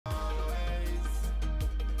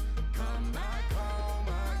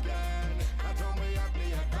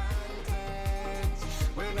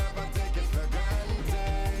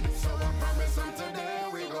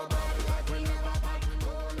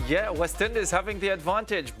Yeah, West Indies having the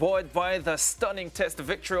advantage, buoyed by the stunning test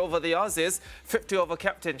victory over the Aussies. 50-over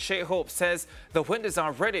captain Shea Hope says the Windies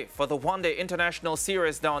are ready for the one-day international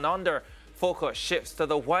series down under. Focus shifts to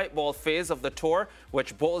the white ball phase of the tour,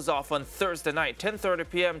 which bowls off on Thursday night, 10:30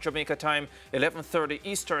 p.m. Jamaica time, 11:30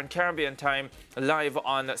 Eastern Caribbean time, live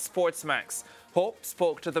on SportsMax. Hope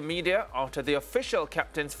spoke to the media after the official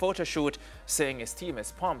captain's photo shoot, saying his team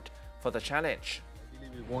is pumped for the challenge.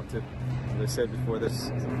 We wanted, as I said before, it's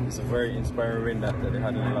a very inspiring win that they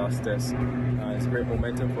had in the last test. It's great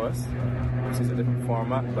momentum for us. This is a different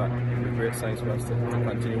format, but it's great signs for us to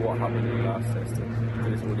continue what happened in the last test to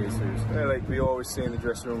this ODI series. Yeah, like we always say in the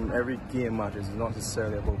dressing room, every game matters. It's not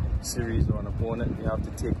necessarily about series or an opponent. You have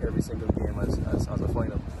to take every single game as a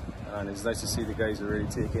final. And it's nice to see the guys already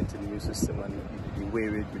take into the new system and the way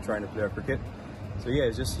we're trying to play our cricket. So yeah,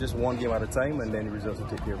 it's just one game at a time, and then the results will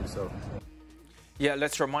take care of themselves. Yeah,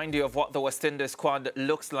 let's remind you of what the West Indies squad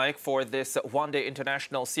looks like for this one-day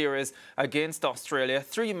international series against Australia.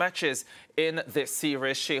 3 matches in this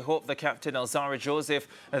series. Shea Hope, the captain, Alzarri Joseph,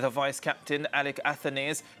 the vice-captain, Alec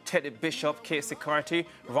Athanaze, Teddy Bishop, Casey Carty,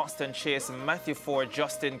 Roston Chase, Matthew Ford,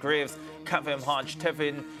 Justin Graves, Kavem Hodge,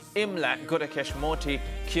 Tevin Imlak, Gudakesh Moti,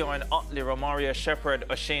 Kieran Utley, Romario Shepherd,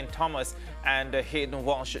 O'Shane Thomas, and Hayden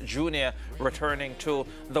Walsh Jr. returning to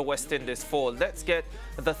the West Indies fold. Let's get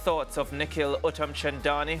the thoughts of Nikhil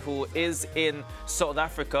Uttamchandani, who is in South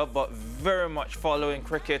Africa but very much following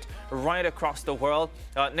cricket right across the world.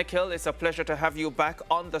 Nikhil, it's a pleasure to have you back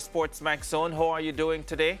on the SportsMax zone. How are you doing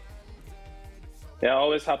today? Yeah,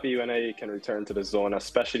 always happy when I can return to the zone,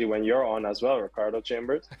 especially when you're on as well, Ricardo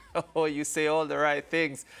Chambers. Oh, you say all the right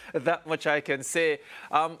things. That much I can say.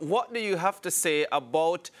 What do you have to say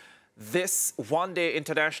about this one-day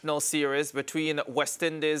international series between West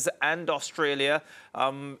Indies and Australia?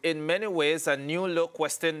 In many ways, a new-look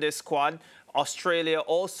West Indies squad. Australia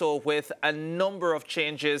also with a number of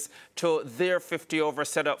changes to their 50-over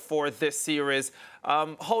setup for this series.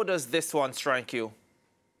 How does this one strike you?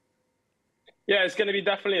 Yeah, it's going to be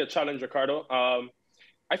definitely a challenge, Ricardo.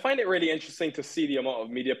 I find it really interesting to see the amount of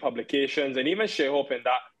media publications and even Shea Hope in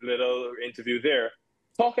that little interview there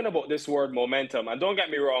talking about this word momentum. And don't get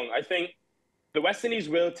me wrong, I think the West Indies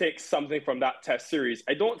will take something from that test series.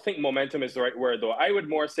 I don't think momentum is the right word, though. I would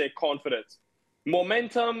more say confidence.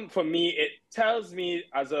 Momentum, for me, it tells me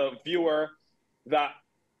as a viewer that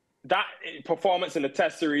performance in the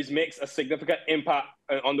test series makes a significant impact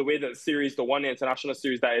on the way that the series, the one international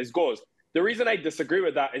series that is, goes. The reason I disagree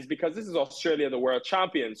with that is because this is Australia, the world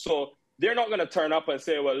champion. So they're not going to turn up and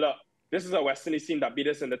say, well, look, this is a West Indies team that beat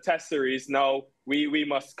us in the test series. Now we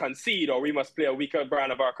must concede or we must play a weaker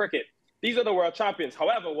brand of our cricket. These are the world champions.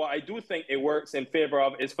 However, what I do think it works in favor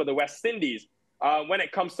of is for the West Indies. When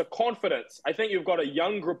it comes to confidence, I think you've got a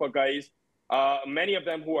young group of guys, many of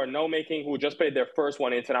them who just played their first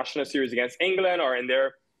one international series against England or in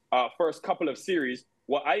their first couple of series.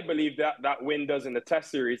 What I believe that win does in the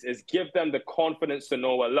test series is give them the confidence to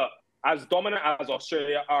know, well, look, as dominant as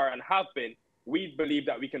Australia are and have been, we believe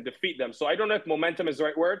that we can defeat them. So I don't know if momentum is the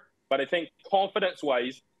right word, but I think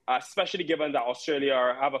confidence-wise, especially given that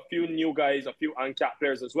Australia have a few new guys, a few uncapped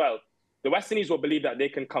players as well, the West Indies will believe that they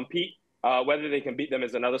can compete. Whether they can beat them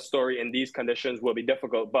is another story. In these conditions will be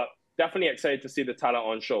difficult, but definitely excited to see the talent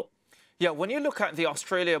on show. Yeah, when you look at the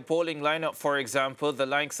Australia bowling lineup, for example, the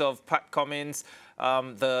likes of Pat Cummins,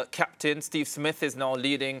 the captain, Steve Smith, is now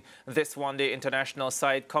leading this one-day international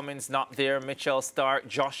side. Cummins not there, Mitchell Starc,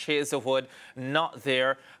 Josh Hazlewood not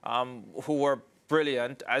there, who were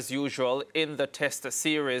brilliant, as usual, in the test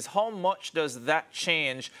series. How much does that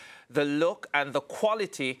change the look and the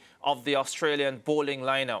quality of the Australian bowling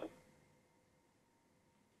lineup?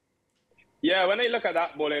 Yeah, when I look at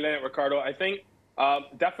that bowling lineup, Ricardo, I think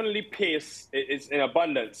definitely pace is in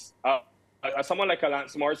abundance. Someone like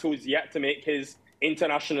Lance Morris, who's yet to make his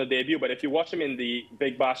international debut, but if you watch him in the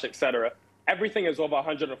Big Bash, etc., everything is over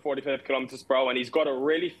 145 kilometers per hour, and he's got a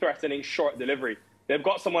really threatening short delivery. They've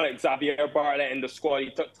got someone like Xavier Bartlett in the squad.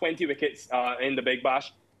 He took 20 wickets in the Big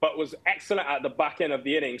Bash, but was excellent at the back end of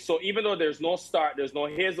the innings. So even though there's no Starc, there's no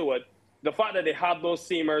Hazlewood, the fact that they have those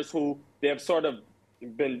seamers who they have sort of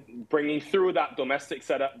been bringing through that domestic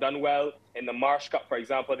setup, done well in the Marsh Cup, for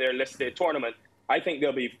example, their list day tournament, I think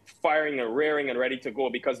they'll be firing and rearing and ready to go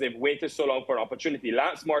because they've waited so long for an opportunity.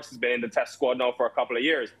 Lance Morris has been in the test squad now for a couple of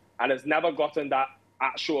years and has never gotten that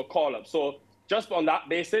actual call-up. So just on that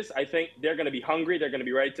basis, I think they're going to be hungry, they're going to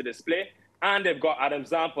be ready to display. And they've got Adam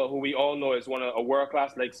Zampa, who we all know is a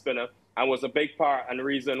world-class leg spinner and was a big part and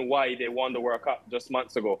reason why they won the World Cup just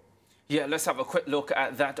months ago. Yeah, let's have a quick look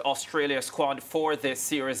at that Australia squad for this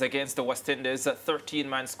series against the West Indies. A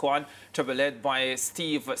 13-man squad to be led by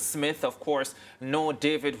Steve Smith. Of course, no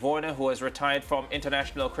David Warner, who has retired from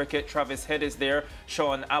international cricket. Travis Head is there.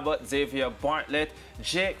 Sean Abbott, Xavier Bartlett,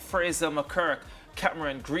 Jake Fraser-McCurk,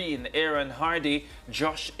 Cameron Green, Aaron Hardy,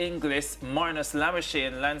 Josh Inglis, Marnus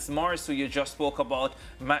Lamachine, Lance Morris, who you just spoke about,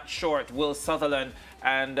 Matt Short, Will Sutherland,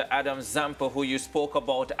 and Adam Zampa, who you spoke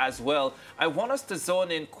about as well. I want us to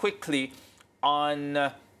zone in quickly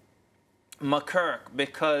on McCurk,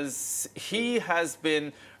 because he has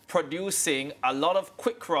been producing a lot of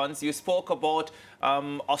quick runs. You spoke about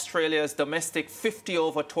Australia's domestic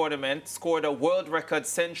 50-over tournament, scored a world record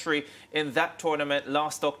century in that tournament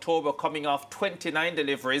last October, coming off 29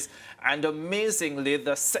 deliveries, and amazingly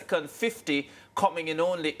the second 50 coming in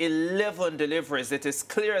only 11 deliveries. It is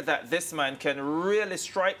clear that this man can really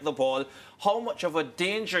strike the ball. How much of a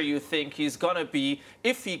danger you think he's going to be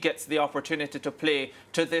if he gets the opportunity to play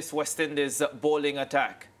to this West Indies bowling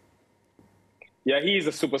attack? Yeah, he's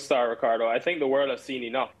a superstar, Ricardo. I think the world has seen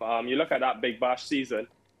enough. You look at that Big Bash season,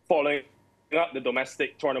 following up the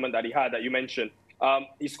domestic tournament that he had that you mentioned.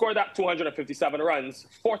 He scored that 257 runs.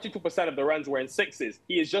 42% of the runs were in sixes.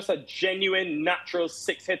 He is just a genuine, natural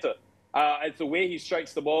six hitter. It's the way he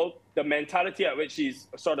strikes the ball, the mentality at which he's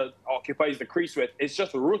sort of occupies the crease with. It's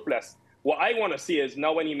just ruthless. What I want to see is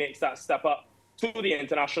now when he makes that step up to the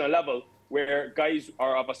international level, where guys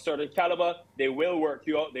are of a certain caliber, they will work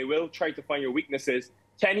you out, they will try to find your weaknesses.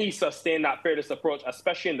 Can he sustain that fearless approach,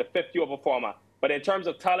 especially in the 50-over format? But in terms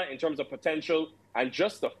of talent, in terms of potential, and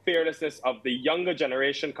just the fearlessness of the younger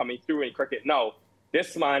generation coming through in cricket now,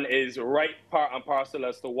 this man is right part and parcel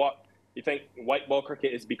as to what you think white ball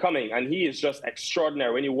cricket is becoming. And he is just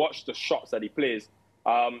extraordinary when you watch the shots that he plays.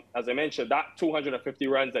 As I mentioned, that 250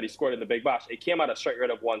 runs that he scored in the Big Bash, it came at a strike rate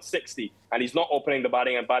of 160, and he's not opening the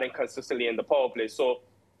batting and batting consistently in the power play. So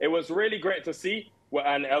it was really great to see,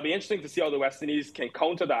 and it'll be interesting to see how the West Indies can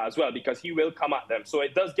counter that as well, because he will come at them. So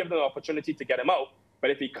it does give them an opportunity to get him out, but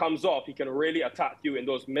if he comes off, he can really attack you in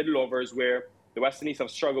those middle overs where the West Indies have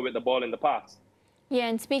struggled with the ball in the past. Yeah,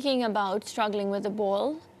 and speaking about struggling with the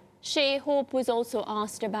ball, Shai Hope was also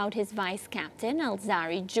asked about his vice-captain,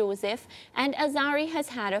 Alzarri Joseph, and Alzarri has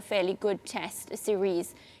had a fairly good test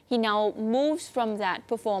series. He now moves from that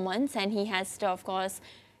performance and he has to, of course,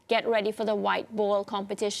 get ready for the white ball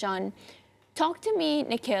competition. Talk to me,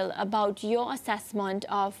 Nikhil, about your assessment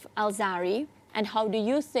of Alzarri and how do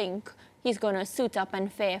you think he's going to suit up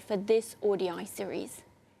and fare for this ODI series?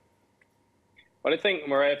 Well, I think,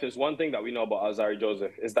 Mariah, if there's one thing that we know about Alzarri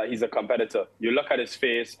Joseph is that he's a competitor. You look at his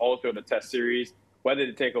face all through the test series, whether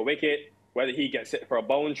they take a wicket, whether he gets hit for a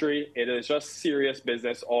boundary, it is just serious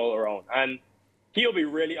business all around. And he'll be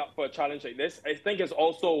really up for a challenge like this. I think it's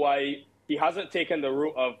also why he hasn't taken the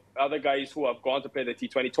route of other guys who have gone to play the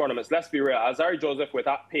T20 tournaments. Let's be real, Alzarri Joseph, with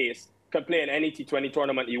that pace, can play in any T20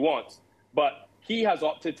 tournament he wants. But he has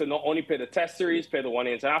opted to not only play the test series, play the One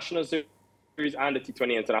Day International Series and the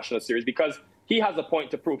T20 International Series, because he has a point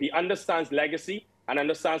to prove. He understands legacy and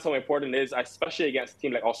understands how important it is, especially against a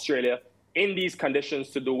team like Australia, in these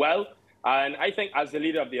conditions to do well. And I think as the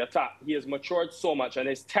leader of the attack, he has matured so much, and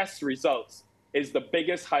his test results is the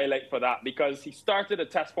biggest highlight for that, because he started a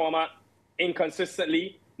test format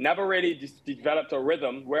inconsistently, never really developed a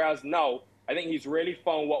rhythm, whereas now I think he's really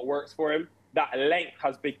found what works for him. That length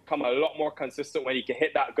has become a lot more consistent when he can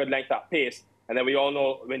hit that good length, that pace. And then we all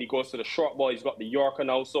know when he goes to the short ball, he's got the Yorker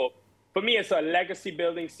now. So for me, it's a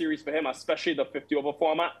legacy-building series for him, especially the 50-over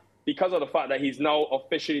format, because of the fact that he's now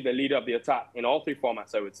officially the leader of the attack in all three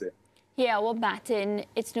formats, I would say. Yeah, well, batting,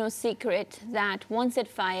 it's no secret that once it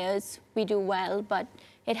fires, we do well, but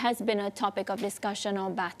it has been a topic of discussion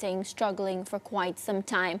on batting, struggling for quite some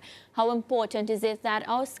time. How important is it that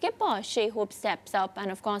our skipper, Shai Hope, steps up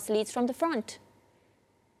and, of course, leads from the front?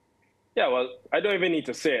 Yeah, well, I don't even need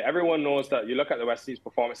to say it. Everyone knows that you look at the West Indies'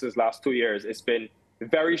 performances last 2 years, it's been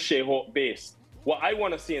very Shai Hope based. What I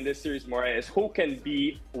want to see in this series, Mariah, is who can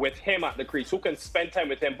be with him at the crease, who can spend time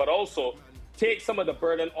with him, but also take some of the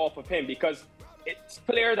burden off of him, because it's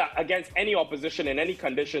clear that against any opposition in any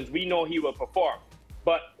conditions, we know he will perform.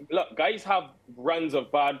 But look, guys have runs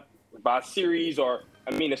of bad series, or,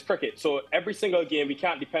 I mean, it's cricket. So every single game, we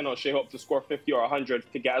can't depend on Shai Hope to score 50 or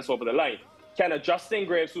 100 to get us over the line. Can a Justin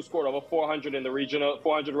Graves, who scored over 400 in the regional,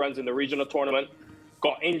 400 runs in the regional tournament,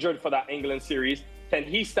 got injured for that England series, can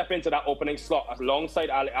he step into that opening slot alongside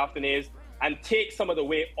Ali Afternays and take some of the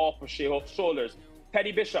weight off of Shai Hope's shoulders?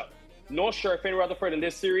 Teddy Bishop, no Sherfin Rutherford in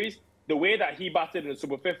this series. The way that he batted in the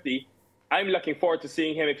Super 50, I'm looking forward to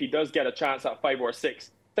seeing him, if he does get a chance at 5 or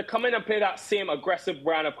 6, to come in and play that same aggressive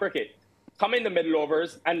brand of cricket. come in the middle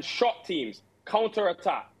overs and shock teams,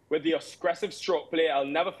 counter-attack with the aggressive stroke play. I'll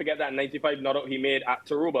never forget that 95 not-out he made at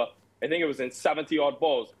Taruba. I think it was in 70-odd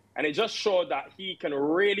balls. And it just showed that he can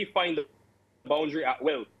really find the boundary at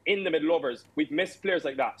will in the middle overs. We've missed players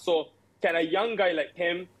like that. So can a young guy like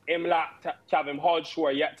him, Imlak, Kavim Hodge, who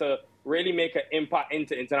are yet to really make an impact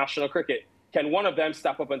into international cricket, can one of them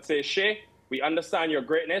step up and say, Shea, we understand your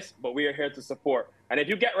greatness, but we are here to support. And if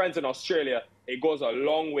you get runs in Australia, it goes a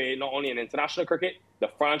long way, not only in international cricket, the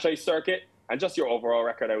franchise circuit, and just your overall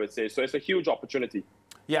record, I would say. So it's a huge opportunity.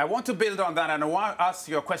 Yeah, I want to build on that, and I want to ask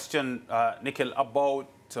you a question, Nikhil, about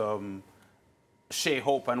Shea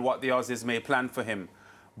Hope and what the Aussies may plan for him.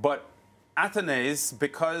 But Athanaze,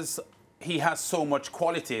 because he has so much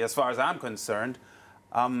quality, as far as I'm concerned,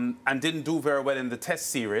 and didn't do very well in the Test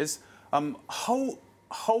series,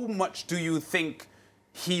 how much do you think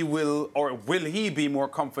he will, or will he be more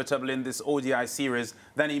comfortable in this ODI series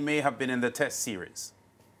than he may have been in the Test series?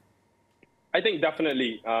 I think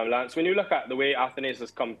definitely, Lance. When you look at the way Athanaze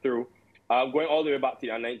has come through, going all the way back to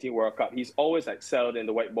the U19 World Cup, he's always excelled in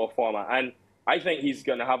the white ball format. And I think he's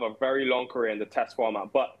going to have a very long career in the Test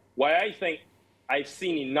format. But why I think I've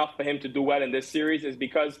seen enough for him to do well in this series is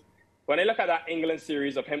because when I look at that England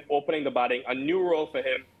series of him opening the batting, a new role for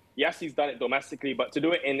him. Yes, he's done it domestically, but to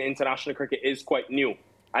do it in international cricket is quite new.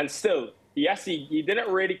 And still, yes, he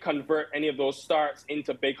didn't really convert any of those starts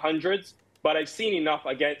into big hundreds, but I've seen enough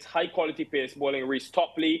against high-quality pace bowling Reece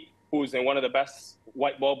Topley, who's in one of the best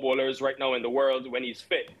white ball bowlers right now in the world when he's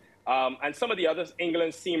fit. And some of the other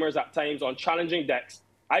England seamers at times on challenging decks.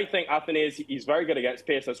 I think Athanaze, he's very good against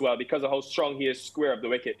pace as well because of how strong he is square of the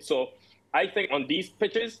wicket. So I think on these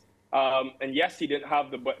pitches, and yes, he didn't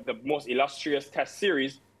have the most illustrious Test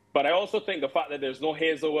series, but I also think the fact that there's no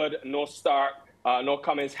Hazelwood, no Stark, no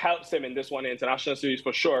Cummins helps him in this one international series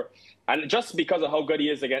for sure. And just because of how good he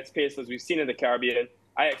is against pace, as we've seen in the Caribbean,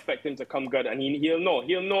 I expect him to come good. And he'll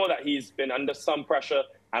know that he's been under some pressure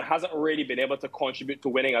and hasn't really been able to contribute to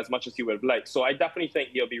winning as much as he would have liked. So I definitely think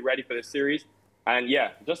he'll be ready for this series. And yeah,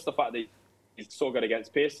 just the fact that he's so good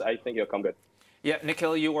against pace, I think he'll come good. Yeah,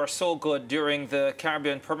 Nikhil, you were so good during the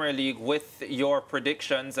Caribbean Premier League with your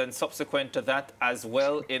predictions and subsequent to that as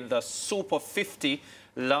well in the Super 50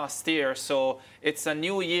 last year. So it's a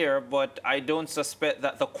new year, but I don't suspect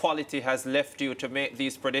that the quality has left you to make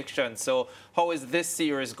these predictions. So how is this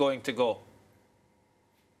series going to go?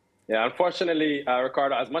 Yeah, unfortunately,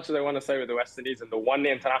 Ricardo, as much as I want to say with the West Indies in the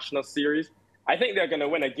one-day international series, I think they're going to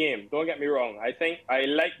win a game. Don't get me wrong. I think I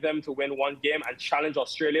like them to win one game and challenge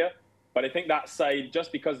Australia. But I think that side,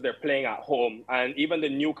 just because they're playing at home, and even the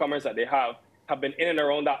newcomers that they have been in and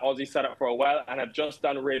around that Aussie setup for a while and have just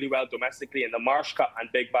done really well domestically in the Marsh Cup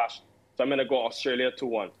and Big Bash. So I'm going to go Australia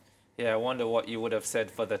 2-1. Yeah, I wonder what you would have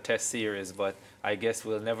said for the Test series, but I guess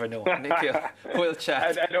we'll never know. Nikhil, we'll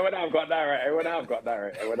chat. I wouldn't have got that right. I wouldn't have got that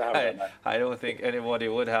right. I don't think anybody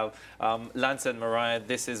would have. Lance and Mariah,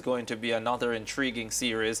 this is going to be another intriguing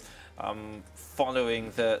series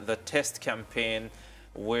following the Test campaign,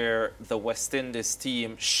 where the West Indies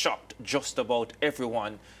team shocked just about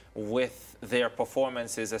everyone with their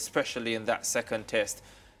performances, especially in that second Test.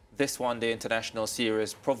 This one-day international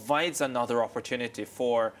series provides another opportunity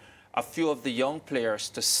for a few of the young players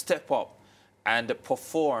to step up and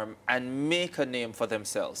perform and make a name for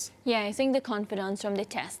themselves. Yeah, I think the confidence from the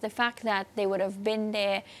Test, the fact that they would have been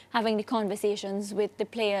there having the conversations with the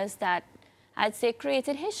players that, I'd say,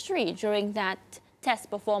 created history during that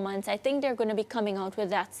Test performance, I think they're going to be coming out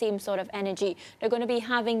with that same sort of energy. They're going to be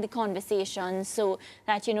having the conversations so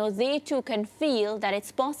that, you know, they too can feel that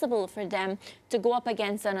it's possible for them to go up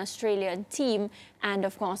against an Australian team and,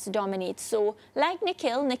 of course, dominate. So, like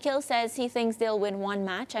Nikhil says he thinks they'll win one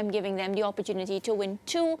match. I'm giving them the opportunity to win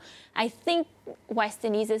two. I think West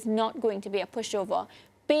Indies is not going to be a pushover,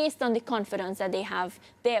 based on the confidence that they have.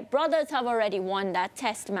 Their brothers have already won that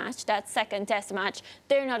Test match, that second Test match.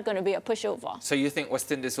 They're not going to be a pushover. So you think West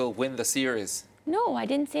Indies will win the series? No, I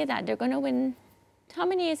didn't say that. They're going to win. How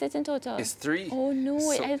many is it in total? It's 3. Oh, no.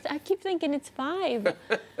 So I keep thinking it's 5.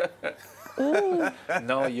 Ooh.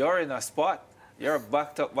 No, you're in a spot. You're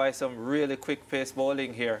backed up by some really quick pace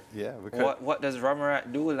bowling here. Yeah. What does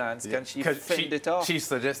Ramarat do, Lance? Yeah. Can she fend it off? She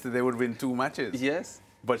suggested they would win 2 matches. Yes.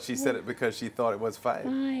 But she said it because she thought it was 5.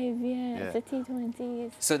 5, yeah. It's a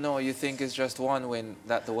T20s. So no, you think it's just one win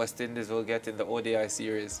that the West Indies will get in the ODI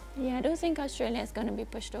series? Yeah, I don't think Australia is going to be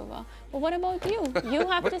pushed over. But what about you? You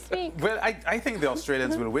have to speak. Well, I think the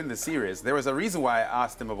Australians will win the series. There was a reason why I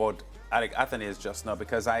asked him about Athanaze just now,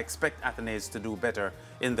 because I expect Athanaze to do better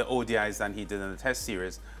in the ODIs than he did in the Test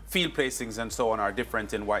series field placings and so on are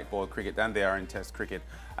different in white ball cricket than they are in Test cricket.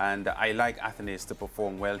 And I like Athenaeus to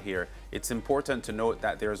perform well here. It's important to note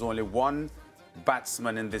that there's only one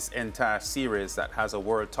batsman in this entire series that has a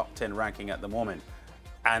world top 10 ranking at the moment,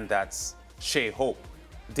 and that's Shai Hope.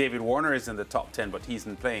 David Warner is in the top 10, but he's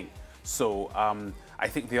not playing. So I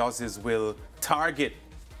think the Aussies will target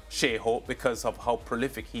Shai Hope because of how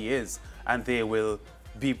prolific he is, and they will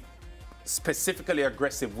be specifically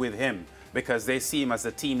aggressive with him because they see him as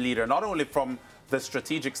a team leader, not only from the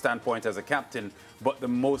strategic standpoint as a captain, but the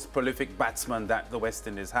most prolific batsman that the West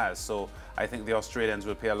Indies has. So I think the Australians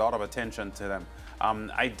will pay a lot of attention to them.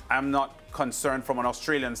 I'm not concerned from an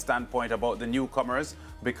Australian standpoint about the newcomers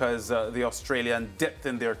because the Australian depth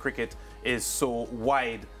in their cricket is so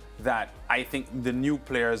wide that I think the new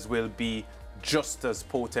players will be just as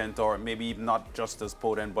potent, or maybe not just as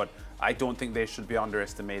potent, but I don't think they should be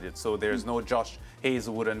underestimated. So there's no Josh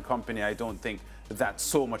Hazelwood and company. I don't think that's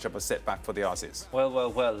so much of a setback for the Aussies. Well,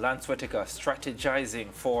 Lance Whitaker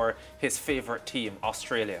strategizing for his favorite team,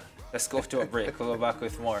 Australia. Let's go to a break. We'll go back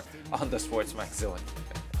with more on the SportsMax Zone.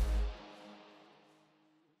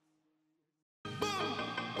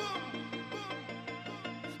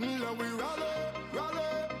 We roll up,